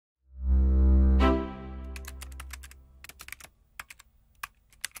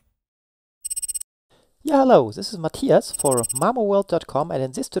Yeah, hello, this is Matthias for mamoworld.com, and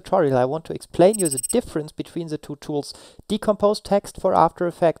in this tutorial I want to explain you the difference between the two tools DecomposeText for After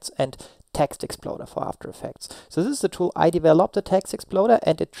Effects and TextExploder for After Effects. So this is the tool I developed, the TextExploder,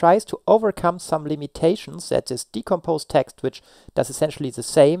 and it tries to overcome some limitations that this DecomposeText, which does essentially the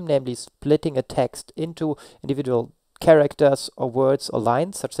same, namely splitting a text into individual characters or words or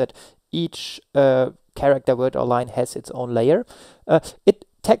lines, such that each character, word or line has its own layer.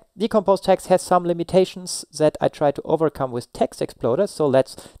 DecomposeText has some limitations that I try to overcome with TextExploder, so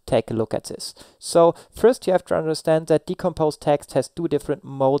let's take a look at this. So first you have to understand that DecomposeText has two different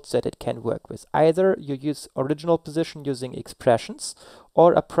modes that it can work with. Either you use original position using expressions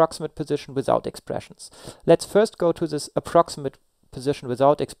or approximate position without expressions. Let's first go to this approximate position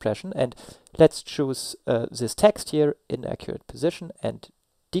without expression, and let's choose this text here in accurate position and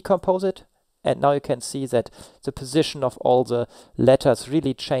decompose it. And now you can see that the position of all the letters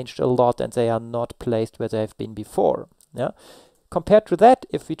really changed a lot and they are not placed where they have been before. Yeah? Compared to that,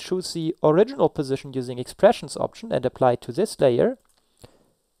 if we choose the original position using expressions option and apply it to this layer,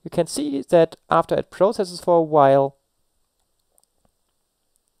 you can see that after it processes for a while,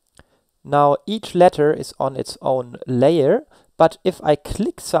 now each letter is on its own layer, but if I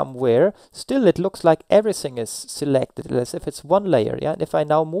click somewhere, still it looks like everything is selected as if it's one layer. Yeah? And if I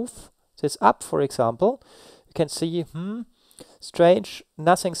now move this up, for example, you can see, strange,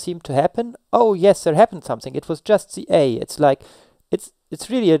 nothing seemed to happen. Oh yes, there happened something. It was just the A. It's like, it's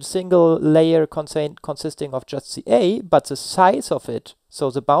really a single layer consisting of just the A, but the size of it, so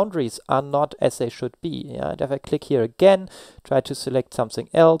the boundaries are not as they should be. Yeah? And if I click here again, try to select something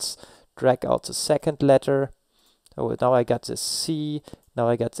else, drag out the second letter. Oh, now I got this C, now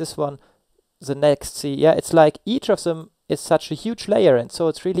I got this one, the next C. Yeah, it's like each of them is such a huge layer, and so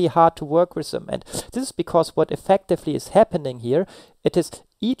it's really hard to work with them. And this is because what effectively is happening here, it is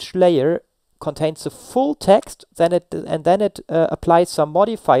each layer contains the full text, then it applies some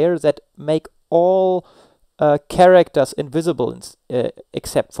modifier that make all characters invisible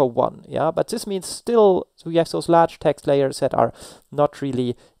except for one. Yeah, but this means still we have those large text layers that are not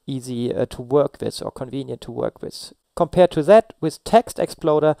really easy to work with or convenient to work with. Compared to that, with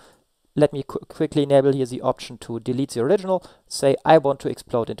TextExploder, let me quickly enable here the option to delete the original, say I want to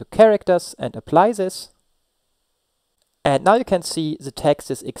explode into characters and apply this. And now you can see the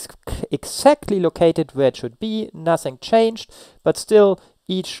text is exactly located where it should be, nothing changed, but still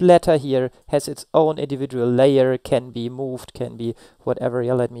each letter here has its own individual layer, can be moved, can be whatever.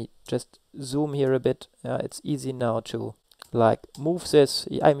 Yeah, let me just zoom here a bit. It's easy now to like move this.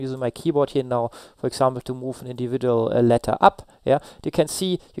 I'm using my keyboard here now, for example, to move an individual letter up. Yeah, you can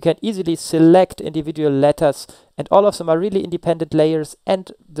see you can easily select individual letters, and all of them are really independent layers,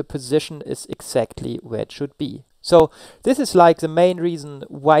 and the position is exactly where it should be. So this is like the main reason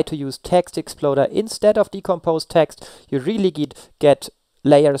why to use TextExploder instead of DecomposeText. You really get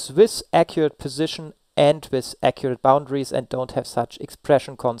layers with accurate position and with accurate boundaries, and don't have such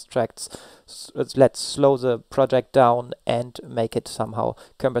expression constructs. Let's slow the project down and make it somehow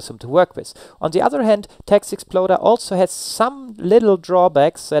cumbersome to work with. On the other hand, TextExploder also has some little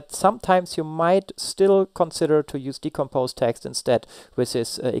drawbacks that sometimes you might still consider to use DecomposeText instead with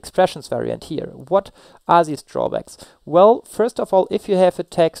this expressions variant here. What are these drawbacks? Well, first of all, if you have a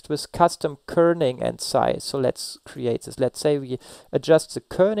text with custom kerning and size, so let's create this. Let's say we adjust the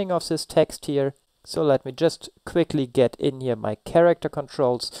kerning of this text here. So let me just quickly get in here my character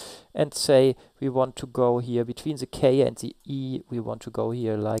controls and say we want to go here between the K and the E, we want to go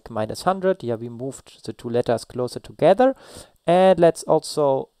here like -100. Yeah, we moved the two letters closer together. And let's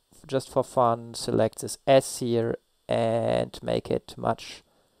also, just for fun, select this S here and make it much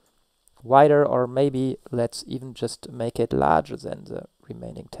wider, or maybe let's even just make it larger than the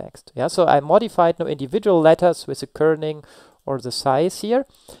remaining text. Yeah, so I modified no individual letters with the kerning or the size here.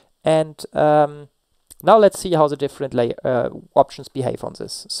 And now let's see how the different options behave on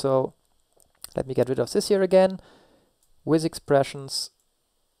this. So let me get rid of this here again, with expressions,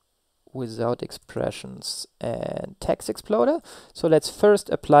 without expressions, and TextExploder. So let's first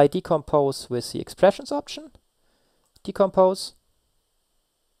apply decompose with the expressions option. Decompose.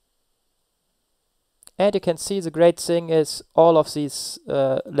 And you can see the great thing is all of these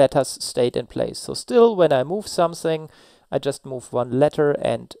letters stayed in place. So still, when I move something, I just move one letter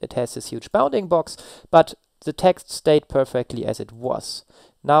and it has this huge bounding box, but the text stayed perfectly as it was.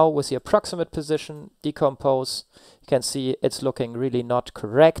 Now with the approximate position, decompose, you can see it's looking really not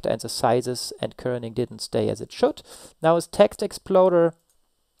correct, and the sizes and kerning didn't stay as it should. Now with TextExploder,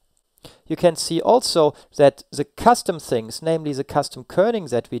 you can see also that the custom things, namely the custom kerning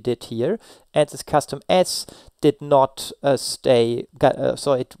that we did here, and this custom s did not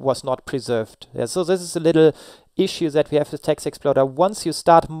so it was not preserved. Yeah, so this is a little issue that we have with TextExploder. Once you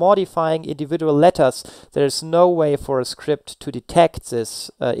start modifying individual letters, there's no way for a script to detect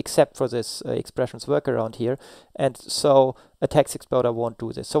this except for this expressions workaround here, and so a TextExploder won't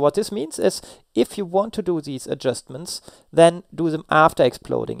do this. So what this means is, if you want to do these adjustments, then do them after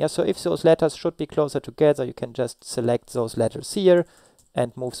exploding. Yeah, so if those letters should be closer together, you can just select those letters here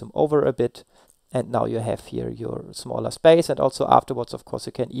and move them over a bit. And now you have here your smaller space, and also afterwards, of course,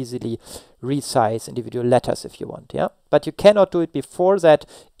 you can easily resize individual letters if you want, yeah? But you cannot do it before that.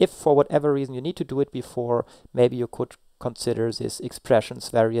 If for whatever reason you need to do it before, maybe you could consider this expressions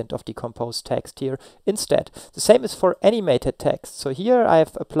variant of decompose text here instead. The same is for animated text. So here I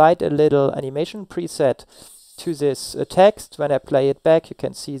have applied a little animation preset to this text. When I play it back, you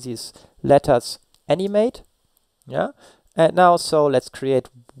can see these letters animate, yeah? And now, so let's create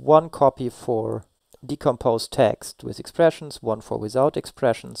one copy for decompose text with expressions, one for without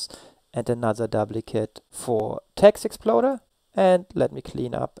expressions, and another duplicate for TextExploder. And let me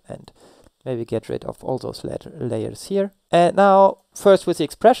clean up and maybe get rid of all those layers here. And now, first with the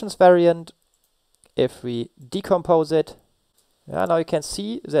expressions variant, if we decompose it, now you can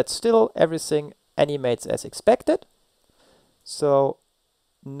see that still everything animates as expected. So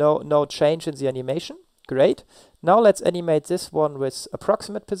no change in the animation. Great. Now let's animate this one with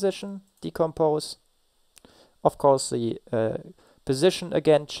approximate position, decompose. Of course, the position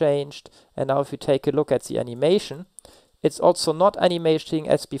again changed. And now if you take a look at the animation, it's also not animating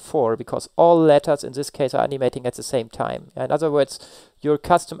as before, because all letters in this case are animating at the same time. In other words, your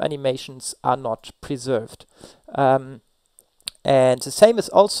custom animations are not preserved. And the same is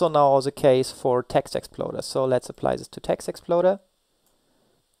also now the case for TextExploder. So let's apply this to TextExploder.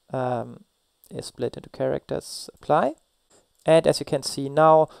 Is split into characters, apply. And as you can see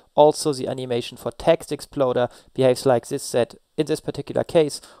now, also the animation for TextExploder behaves like this, that in this particular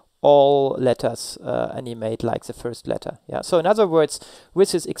case, all letters animate like the first letter. Yeah. So in other words,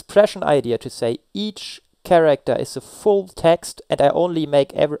 with this expression idea to say each character is a full text and I only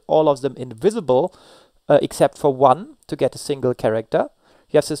make all of them invisible except for one to get a single character,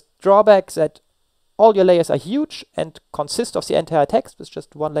 you have this drawback that all your layers are huge and consist of the entire text with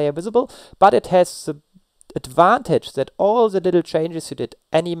just one layer visible, but it has the advantage that all the little changes you did,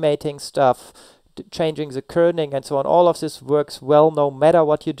 animating stuff, changing the kerning and so on, all of this works well no matter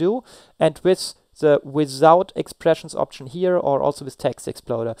what you do. And with the without expressions option here, or also with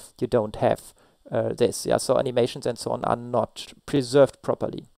TextExploder, you don't have this. Yeah, so animations and so on are not preserved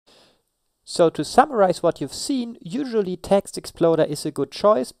properly. So to summarize what you've seen, usually TextExploder is a good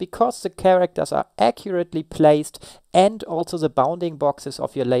choice because the characters are accurately placed and also the bounding boxes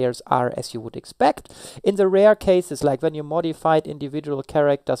of your layers are as you would expect. In the rare cases, like when you modified individual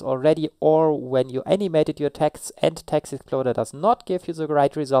characters already, or when you animated your texts and TextExploder does not give you the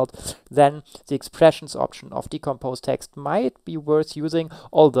right result, then the expressions option of decompose text might be worth using,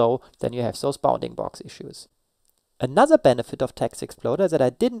 although then you have those bounding box issues. Another benefit of TextExploder that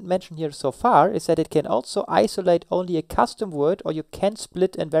I didn't mention here so far is that it can also isolate only a custom word, or you can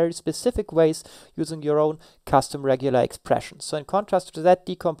split in very specific ways using your own custom regular expressions. So in contrast to that,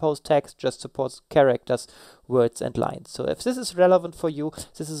 decompose text just supports characters, words and lines. So if this is relevant for you,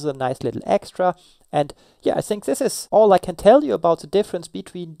 this is a nice little extra. And yeah, I think this is all I can tell you about the difference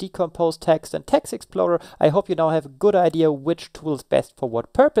between decompose text and TextExploder. I hope you now have a good idea which tool is best for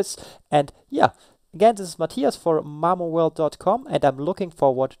what purpose. And yeah, again, this is Matthias for mamoworld.com, and I'm looking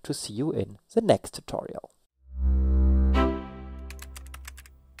forward to see you in the next tutorial.